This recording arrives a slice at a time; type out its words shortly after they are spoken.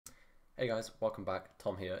Hey guys, welcome back,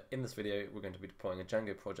 Tom here. In this video we're going to be deploying a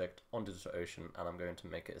Django project on DigitalOcean and I'm going to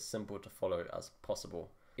make it as simple to follow as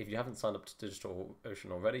possible. If you haven't signed up to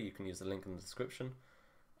DigitalOcean already, you can use the link in the description,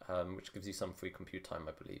 which gives you some free compute time,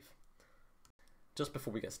 I believe. Just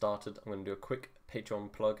before we get started, I'm going to do a quick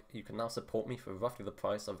Patreon plug. You can now support me for roughly the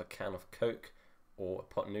price of a can of Coke or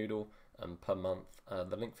a pot noodle per month.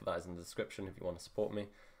 The link for that is in the description if you want to support me.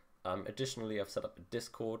 Additionally, I've set up a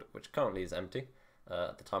Discord, which currently is empty.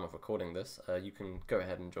 At the time of recording this, you can go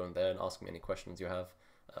ahead and join there and ask me any questions you have,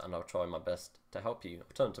 and I'll try my best to help you.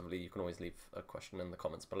 Alternatively, you can always leave a question in the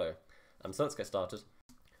comments below. So let's get started.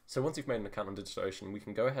 So once you've made an account on DigitalOcean, we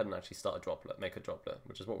can go ahead and actually start a droplet, make a droplet,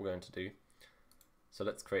 which is what we're going to do. So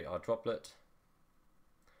let's create our droplet.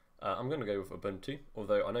 I'm going to go with Ubuntu,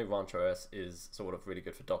 although I know Rancher OS is sort of really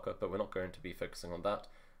good for Docker, but we're not going to be focusing on that.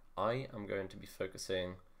 I am going to be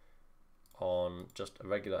focusing on just a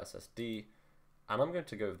regular SSD. And I'm going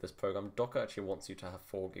to go with this program. Docker actually wants you to have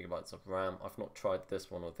 4 GB of RAM. I've not tried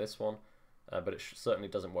this one or this one, but it certainly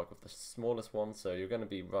doesn't work with the smallest one. So you're going to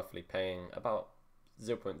be roughly paying about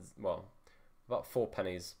about 4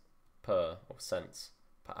 pennies or cents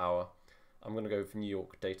per hour. I'm going to go with New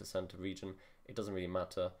York data center region. It doesn't really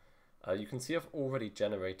matter. You can see I've already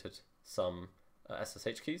generated some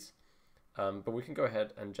SSH keys, but we can go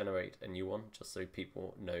ahead and generate a new one just so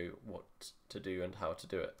people know what to do and how to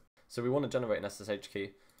do it. So we want to generate an SSH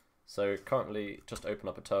key. So currently just open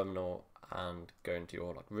up a terminal and go into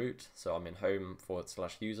your root. So I'm in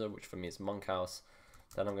home/user, which for me is monkhouse.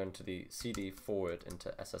 Then I'm going to the cd forward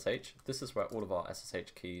into SSH. This is where all of our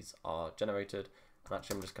SSH keys are generated. And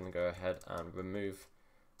actually I'm just going to go ahead and remove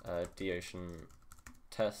docean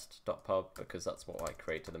test.pub because that's what I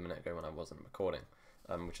created a minute ago when I wasn't recording,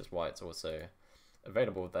 which is why it's also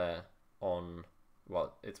available there on,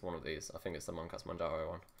 well, it's one of these. I think it's the Monkhouse Manjaro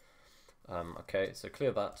one. Okay, so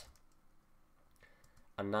clear that.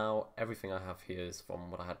 And now everything I have here is from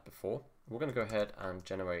what I had before. We're going to go ahead and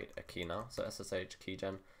generate a key now. So SSH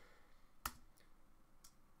keygen.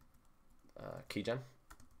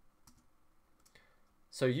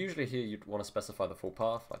 So usually here you'd want to specify the full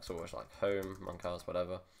path, sort of like home, monkhouse,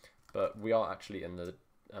 whatever. But we are actually in the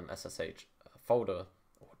SSH folder,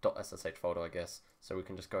 or .ssh folder, I guess. So we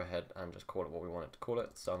can just go ahead and just call it what we want it to call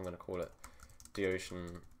it. So I'm going to call it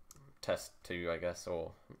docean test2, I guess,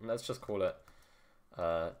 or let's just call it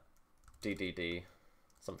DDD,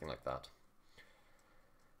 something like that,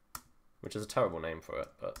 which is a terrible name for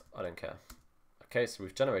it, but I don't care. Okay, so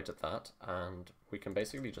we've generated that, and we can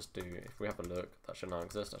basically just do, if we have a look, that should now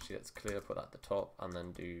exist. Actually, let's clear, put that at the top, and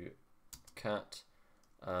then do cat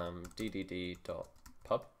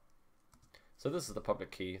ddd.pub. So this is the public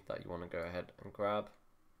key that you want to go ahead and grab.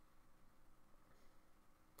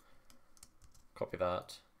 Copy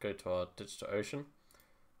that. Go to our DigitalOcean,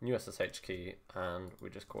 new SSH key, and we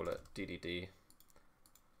just call it DDD.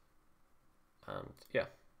 And yeah,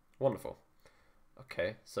 wonderful.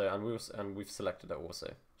 Okay, so and we've selected it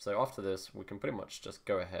also. So after this, we can pretty much just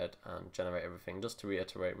go ahead and generate everything. Just to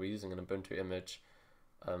reiterate, we're using an Ubuntu image.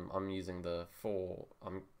 I'm using 4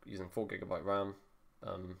 GB RAM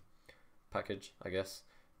package, I guess.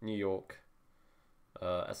 New York,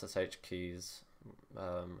 SSH keys,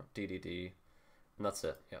 DDD. And that's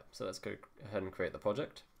it, yeah. So let's go ahead and create the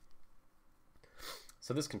project.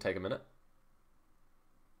 So this can take a minute.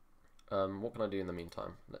 What can I do in the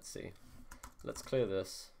meantime? Let's see. Let's clear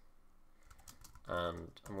this.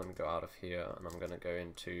 And I'm going to go out of here and I'm going to go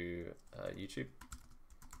into YouTube.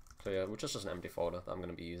 Clear, which is just an empty folder that I'm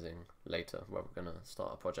going to be using later where we're going to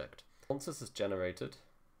start a project. Once this is generated,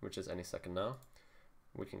 which is any second now,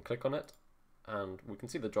 we can click on it. And we can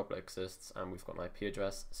see the droplet exists and we've got an IP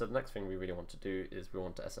address. So the next thing we really want to do is we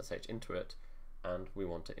want to SSH into it and we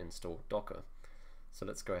want to install Docker. So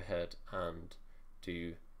let's go ahead and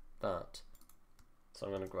do that. So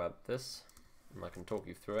I'm going to grab this and I can talk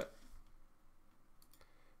you through it.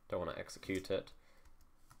 Don't want to execute it.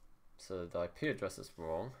 So the IP address is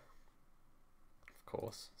wrong, of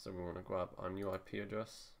course. So we want to grab our new IP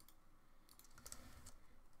address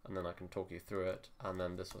and then I can talk you through it. And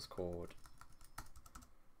then this was called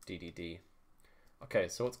DDD. Okay,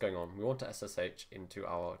 so what's going on? We want to SSH into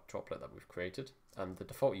our droplet that we've created, and the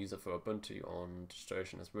default user for Ubuntu on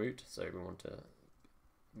DigitalOcean is root, so we want to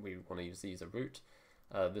use the user root.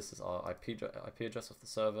 This is our IP address of the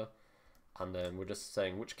server, and then we're just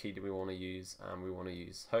saying which key do we want to use, and we want to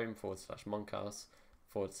use home/monkhouse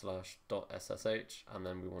 /.ssh, and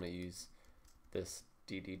then we want to use this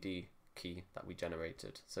DDD key that we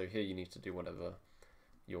generated. So here you need to do whatever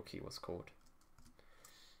your key was called.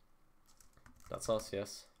 That's us,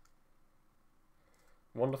 yes.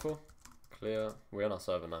 Wonderful. Clear. We're on our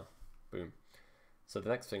server now. Boom. So the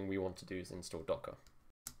next thing we want to do is install Docker.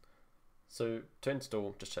 So to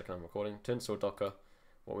install, just checking I'm recording, to install Docker,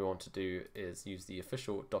 what we want to do is use the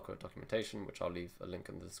official Docker documentation, which I'll leave a link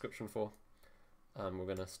in the description for. We're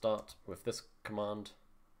going to start with this command.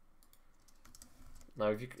 Now,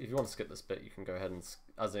 if you want to skip this bit, you can go ahead and,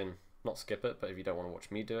 as in, not skip it, but if you don't want to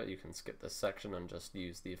watch me do it, you can skip this section and just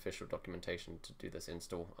use the official documentation to do this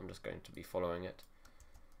install. I'm just going to be following it.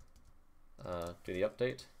 Do the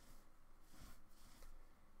update.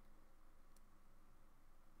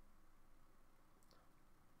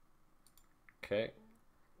 Okay,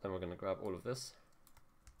 then we're going to grab all of this.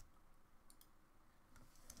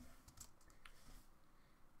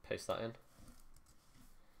 Paste that in.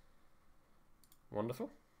 Wonderful.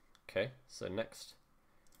 Okay, so next,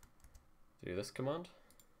 do this command.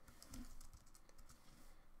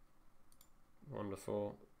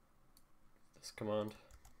 Wonderful. This command.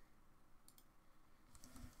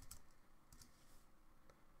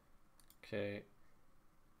 Okay,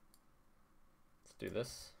 let's do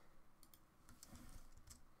this.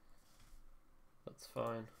 That's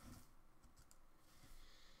fine.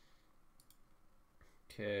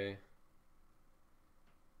 Okay.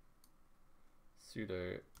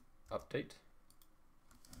 Sudo update.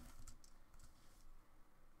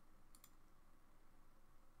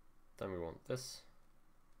 Then we want this.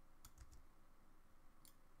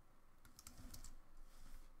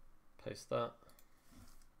 Paste that.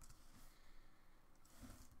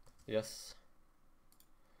 Yes.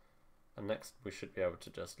 And next we should be able to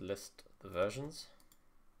just list the versions.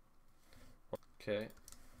 Okay.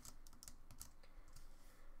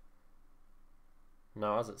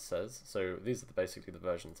 Now, as it says, so these are basically the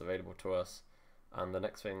versions available to us, and the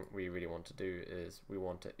next thing we really want to do is we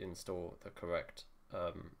want to install the correct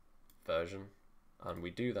version, and we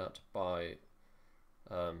do that by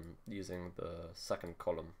using the second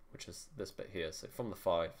column, which is this bit here. So from the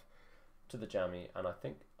 5 to the jammy, and I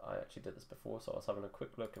think I actually did this before, so I was having a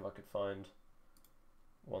quick look if I could find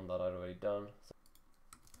one that I'd already done.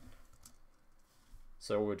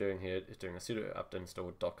 So all we're doing here is doing a sudo apt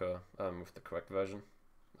install docker with the correct version,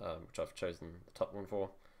 which I've chosen the top one for.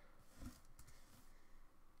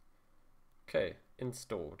 Okay,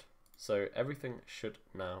 installed. So everything should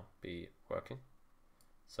now be working.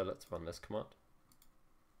 So let's run this command.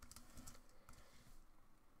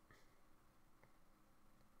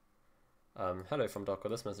 Hello from Docker,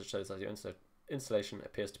 this message shows that your installation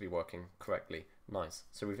appears to be working correctly. Nice.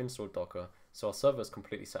 So we've installed Docker, so our server is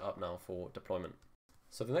completely set up now for deployment.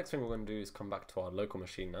 So the next thing we're going to do is come back to our local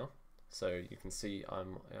machine now. So you can see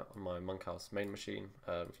I'm on my Monkhouse main machine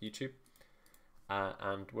of YouTube.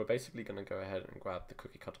 And we're basically going to go ahead and grab the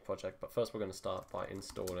cookie cutter project. But first we're going to start by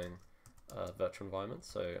installing virtual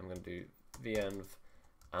environments. So I'm going to do venv,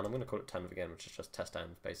 and I'm going to call it tenv again, which is just test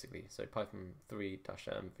env basically. So python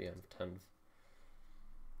 3-m venv tenv.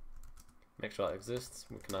 Make sure that exists.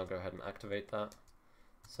 We can now go ahead and activate that.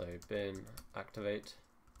 So bin activate.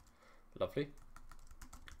 Lovely.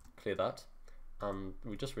 Clear that, and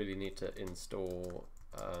we just really need to install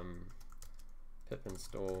pip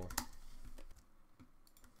install.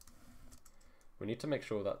 We need to make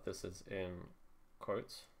sure that this is in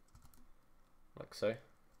quotes, like so.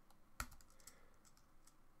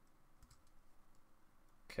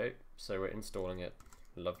 Okay, so we're installing it.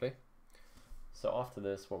 Lovely. So after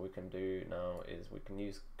this, what we can do now is we can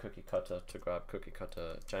use cookie cutter to grab cookie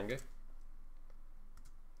cutter Django.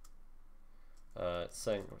 It's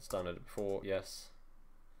saying it's downloaded before, yes.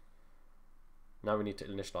 Now we need to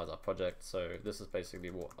initialize our project, so this is basically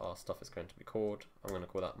what our stuff is going to be called. I'm going to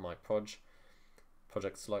call that my proj.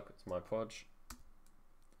 Project slug is my proj.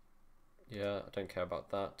 Yeah, I don't care about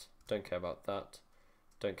that, don't care about that,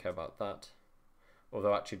 don't care about that.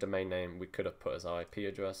 Although actually domain name we could have put as our IP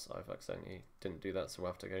address. I've accidentally didn't do that, so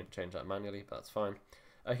we'll have to go and change that manually, but that's fine.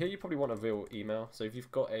 Here you probably want a real email, so if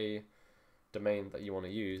you've got a domain that you want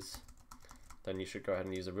to use, then you should go ahead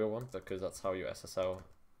and use a real one, because that's how your SSL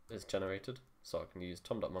is generated. So I can use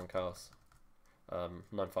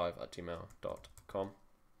tom.monkhouse95@gmail.com.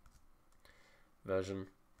 Version,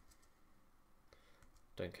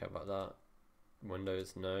 don't care about that.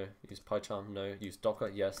 Windows, no. Use PyCharm, no. Use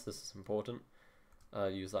Docker, yes, this is important.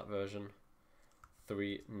 Use that version.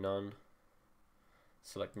 3, none.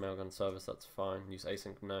 Select Mailgun service, that's fine. Use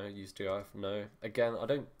async, no. Use DRF, no. Again, I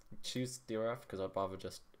don't choose DRF because I'd rather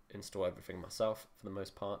just install everything myself for the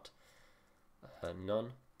most part.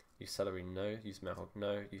 None. Use Celery, no. Use Mailhog,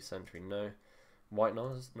 no. Use Sentry, no. White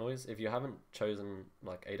noise, if you haven't chosen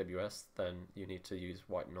like AWS, then you need to use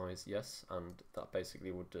white noise, yes, and that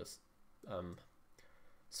basically would just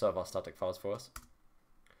serve our static files for us.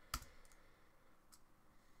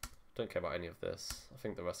 Don't care about any of this. I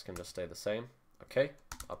think the rest can just stay the same. Okay,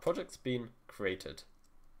 our project's been created.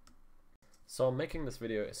 So I'm making this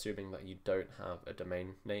video assuming that you don't have a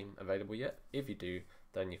domain name available yet. If you do,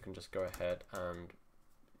 then you can just go ahead and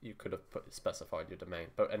you could have specified your domain.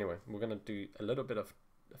 But anyway, we're going to do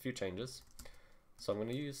a few changes. So I'm going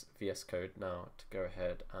to use VS Code now to go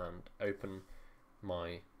ahead and open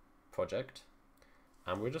my project.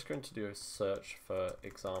 And we're just going to do a search for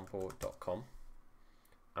example.com.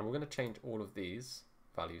 And we're going to change all of these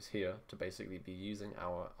values here to basically be using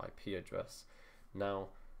our IP address. Now,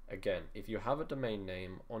 again, if you have a domain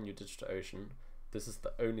name on your DigitalOcean, this is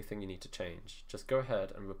the only thing you need to change. Just go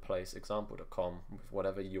ahead and replace example.com with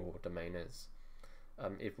whatever your domain is.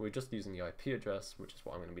 If we're just using the IP address, which is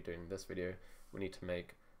what I'm going to be doing in this video, we need to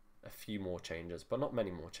make a few more changes, but not many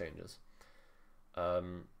more changes.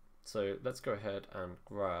 So let's go ahead and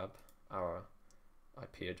grab our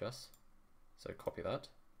IP address. So copy that.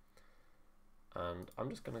 And I'm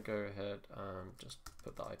just going to go ahead and just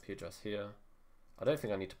put the IP address here. I don't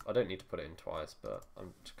need to put it in twice, but I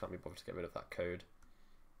just can't be bothered to get rid of that code.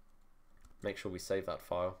 Make sure we save that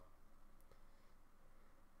file.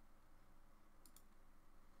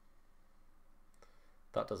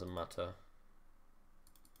 That doesn't matter.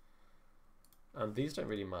 And these don't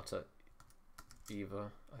really matter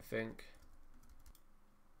either, I think.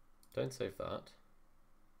 Don't save that.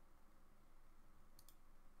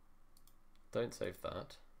 Don't save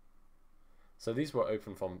that. So these were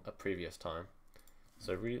open from a previous time.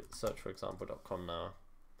 So search for example.com now.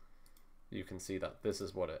 You can see that this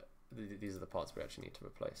is these are the parts we actually need to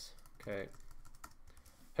replace. Okay.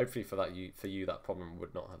 Hopefully for you that problem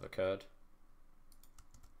would not have occurred.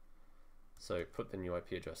 So put the new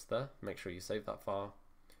IP address there. Make sure you save that file.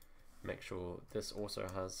 Make sure this also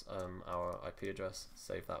has our IP address.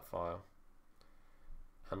 Save that file.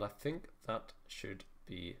 And I think that should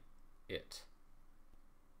be it.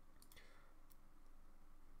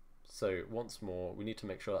 So once more, we need to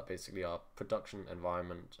make sure that basically our production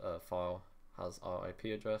environment file has our IP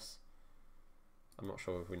address. I'm not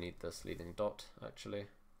sure if we need this leading dot actually.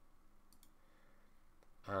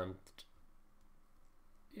 And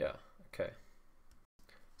yeah, okay.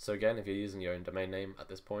 So again, if you're using your own domain name at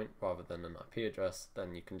this point rather than an IP address,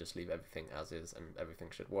 then you can just leave everything as is and everything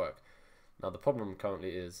should work. Now the problem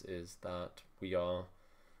currently is that we are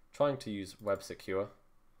trying to use web secure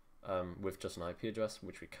with just an IP address,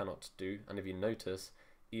 which we cannot do. And if you notice,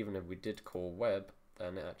 even if we did call web,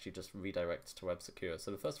 then it actually just redirects to web secure.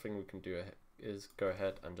 So the first thing we can do is go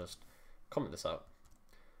ahead and just comment this out,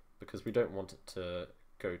 because we don't want it to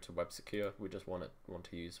go to web secure. We just want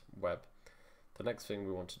to use web. The next thing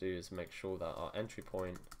we want to do is make sure that our entry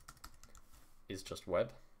point is just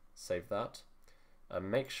web. Save that.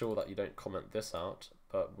 Make sure that you don't comment this out,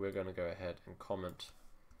 but we're going to go ahead and comment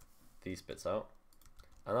these bits out.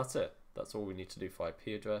 And that's it. That's all we need to do for IP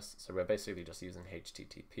address. So we're basically just using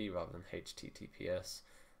HTTP rather than HTTPS.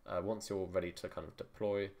 Once you're ready to kind of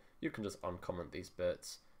deploy, you can just uncomment these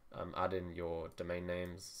bits, add in your domain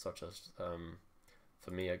names, such as,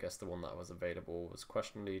 for me, I guess the one that was available was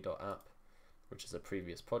questionly.app, which is a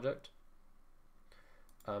previous project.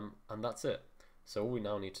 And that's it. So all we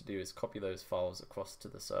now need to do is copy those files across to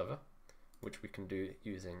the server, which we can do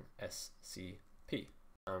using SCP.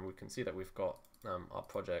 And we can see that we've got our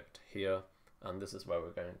project here, and this is where we're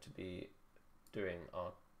going to be doing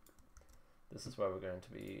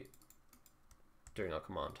our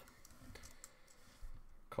command.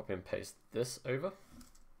 Copy and paste this over.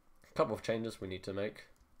 A couple of changes we need to make.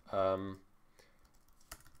 Our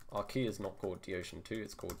key is not called docean2,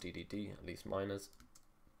 it's called DDD, at least mine is.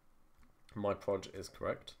 My project is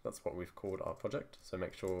correct. That's what we've called our project. So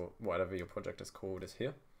make sure whatever your project is called is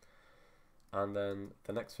here. And then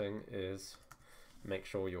the next thing is make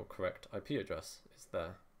sure your correct IP address is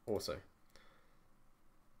there also.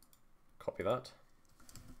 Copy that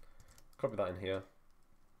in here.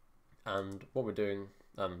 And what we're doing,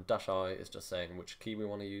 -I is just saying which key we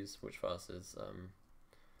want to use, which for us is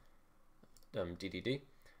DDD.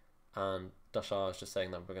 And -r is just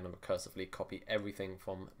saying that we're going to recursively copy everything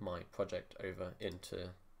from my project over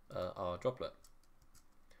into our droplet.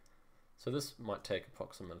 So this might take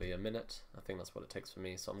approximately a minute. I think that's what it takes for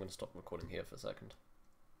me, so I'm going to stop recording here for a second.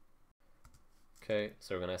 Okay,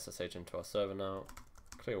 so we're going to SSH into our server now,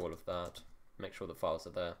 clear all of that, make sure the files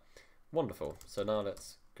are there. Wonderful. So now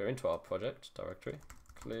let's go into our project directory,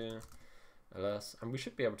 clear ls, and we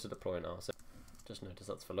should be able to deploy now. So just notice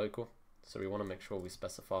that's for local. So we want to make sure we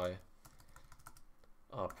specify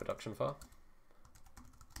our production file.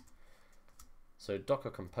 So docker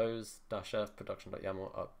compose -f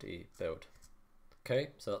production.yaml upd build.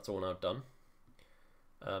 Okay, so that's all now done.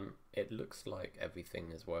 It looks like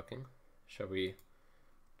everything is working. Shall we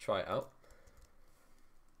try it out?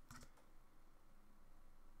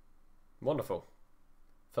 Wonderful.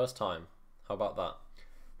 First time. How about that?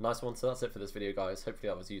 Nice one. So that's it for this video, guys. Hopefully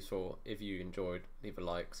that was useful. If you enjoyed, leave a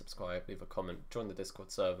like, subscribe, leave a comment, join the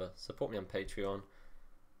Discord server, support me on Patreon,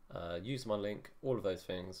 use my link, all of those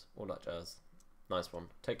things, all that jazz. Nice one.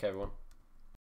 Take care, everyone.